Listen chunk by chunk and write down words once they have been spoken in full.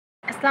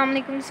Assalamu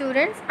alaikum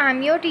students, I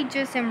am your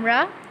teacher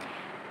Simra,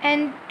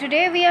 and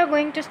today we are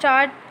going to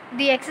start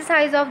the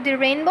exercise of the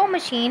rainbow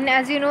machine.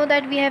 As you know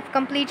that we have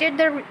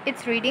completed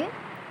its reading.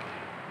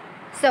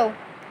 So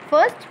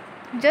first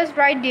just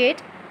write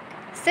date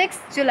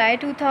 6th July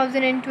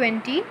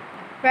 2020,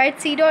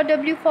 write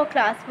C.W for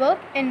classwork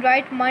and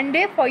write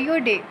Monday for your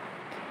day.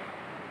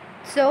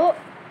 So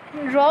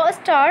draw a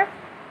star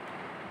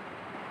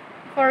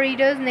for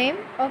reader's name,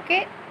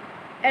 okay,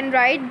 and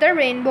write the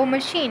rainbow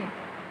machine.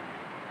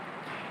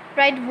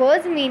 Write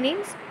words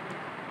meanings,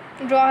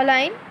 draw a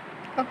line,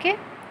 okay.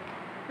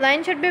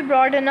 Line should be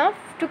broad enough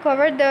to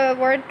cover the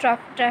word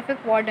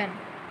traffic warden.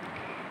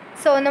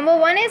 So number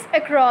 1 is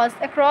across.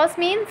 Across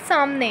means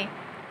सामने.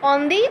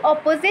 On the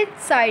opposite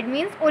side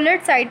means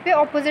उलट side पे,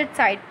 opposite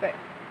side पे.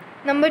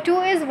 Number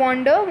 2 is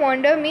wonder.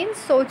 Wonder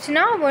means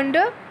सोचना,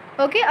 wonder,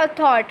 okay. A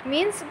thought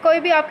means कोई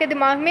भी आपके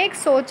दिमाग में एक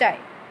सोच आए.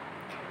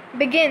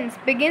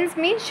 Begins. Begins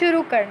means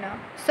शुरू करना.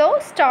 So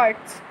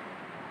starts.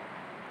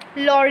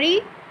 Lorry.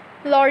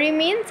 Lorry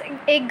means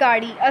एक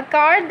गाड़ी. A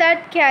car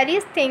that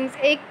carries things,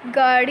 एक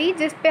गाड़ी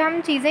जिस पे हम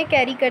चीज़ें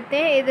कैरी करते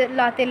हैं, इधर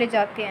लाते ले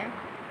जाते हैं.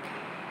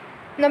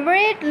 नंबर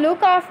 8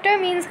 लुक आफ्टर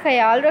मीन्स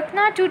ख्याल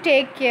रखना, to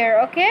take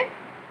care, okay.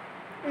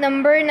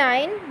 Number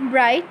 9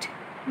 bright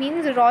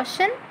means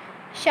Roshan,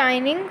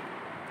 shining,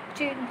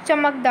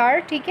 चमकदार,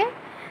 ठीक है.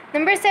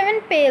 नंबर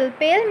 7 पेल.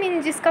 पेल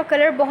मीन्स जिसका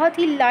कलर बहुत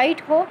ही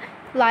लाइट हो,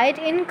 light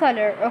in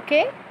colour,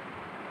 okay.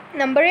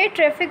 Number 8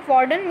 traffic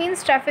warden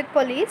means traffic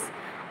police.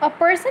 A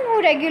person who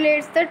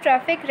regulates the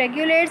traffic.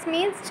 Regulates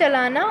means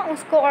चलाना,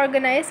 उसको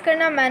organize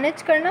करना,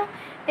 manage करना.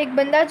 एक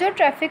बंदा जो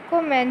ट्रैफिक को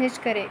मैनेज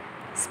करे.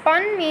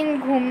 Spun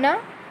means घूमना.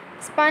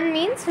 Spun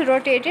means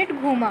rotated,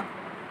 घूमा.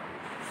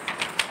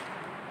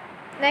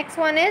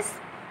 Next one is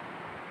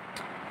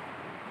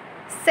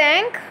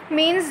sank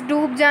means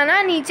डूब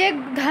जाना, नीचे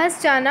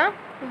धंस जाना.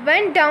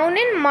 Went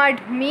down in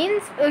mud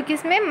means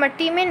किसमें,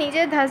 मट्टी में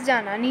नीचे धंस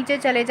जाना, नीचे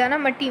चले जाना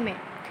मट्टी में.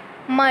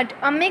 Mud.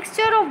 A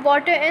mixture of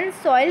water and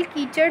soil.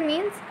 कीचड़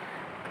मीन्स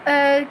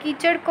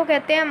कीचड़ को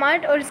कहते हैं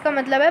मड, और इसका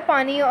मतलब है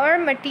पानी और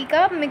मिट्टी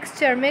का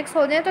मिक्सचर. मिक्स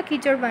हो जाए तो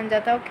कीचड़ बन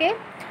जाता है, ओके.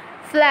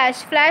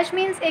 फ्लैश. फ्लैश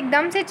मीन्स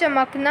एकदम से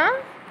चमकना.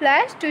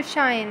 Flash to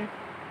shine.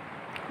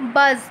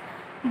 Buzz.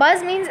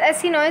 Buzz means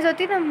ऐसी नॉइज़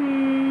होती है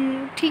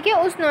ना, ठीक है,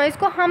 उस नॉइज़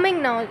को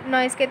हमिंग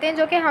नॉइज़ कहते हैं,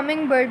 जो कि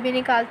हमिंग बर्ड भी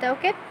निकालता है,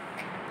 ओके.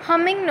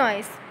 Humming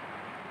noise.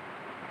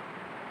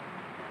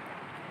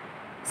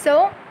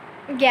 सो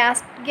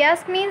गैस.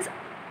 गैस मीन्स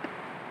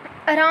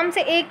आराम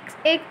से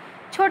एक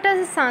छोटा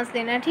सा सांस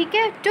लेना, ठीक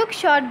है. टुक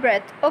शॉर्ट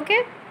ब्रेथ, ओके.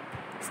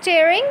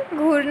 स्टेयरिंग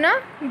घूरना,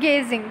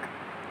 गेजिंग.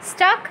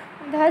 स्टक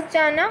धंस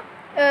जाना,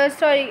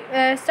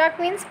 स्टक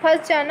मीन्स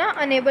फंस जाना.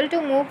 अनेबल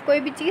टू मूव, कोई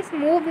भी चीज़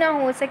मूव ना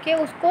हो सके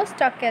उसको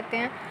स्टक कहते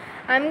हैं.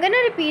 I am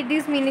gonna repeat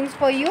this meanings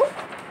for you.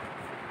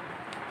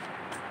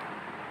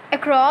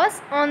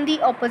 Across on the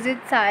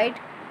opposite side.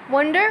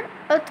 Wonder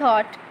a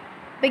thought.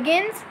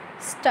 Begins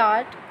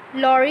start.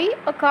 Lorry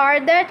a car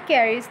that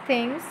carries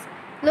things.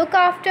 Look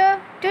after,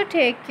 to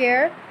take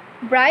care.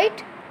 Bright,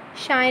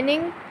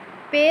 shining.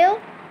 Pale,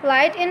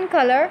 light in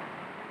color.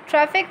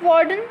 Traffic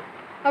warden,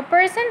 a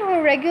person who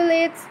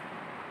regulates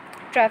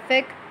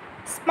traffic.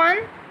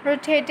 Spun,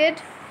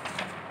 rotated.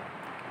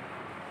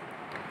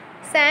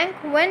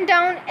 Sank, went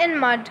down in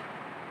mud.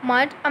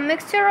 Mud, a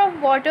mixture of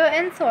water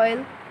and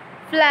soil.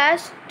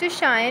 Flash, to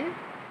shine.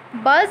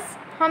 Buzz,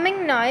 humming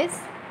noise.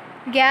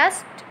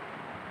 Gasped,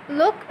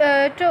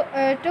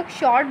 took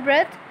short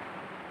breath.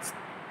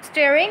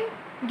 Staring,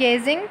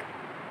 gazing.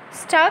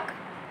 Stuck,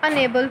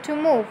 unable to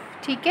move,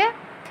 ठीक है.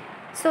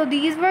 So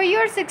these were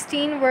your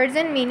 16 words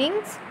and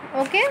meanings,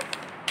 okay.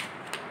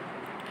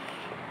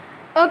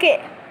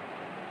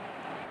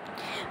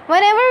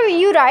 Whenever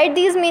you write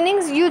these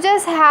meanings, you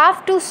just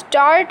have to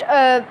start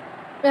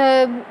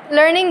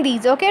learning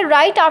these, okay.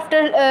 Right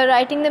after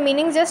writing the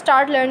meanings, just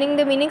start learning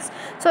the meanings,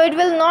 so it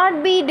will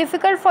not be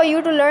difficult for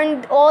you to learn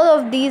all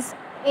of these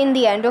in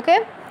the end, okay.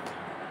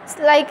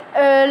 Like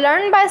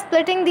learn by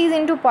splitting these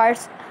into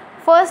parts.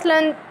 First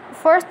learn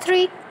first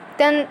 3,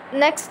 then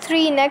next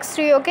 3,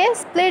 okay.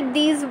 Split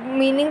these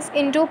meanings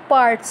into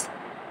parts.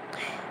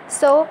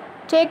 So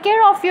take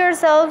care of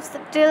yourselves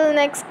till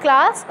next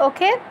class,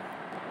 okay.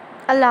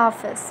 Allah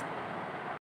Hafiz.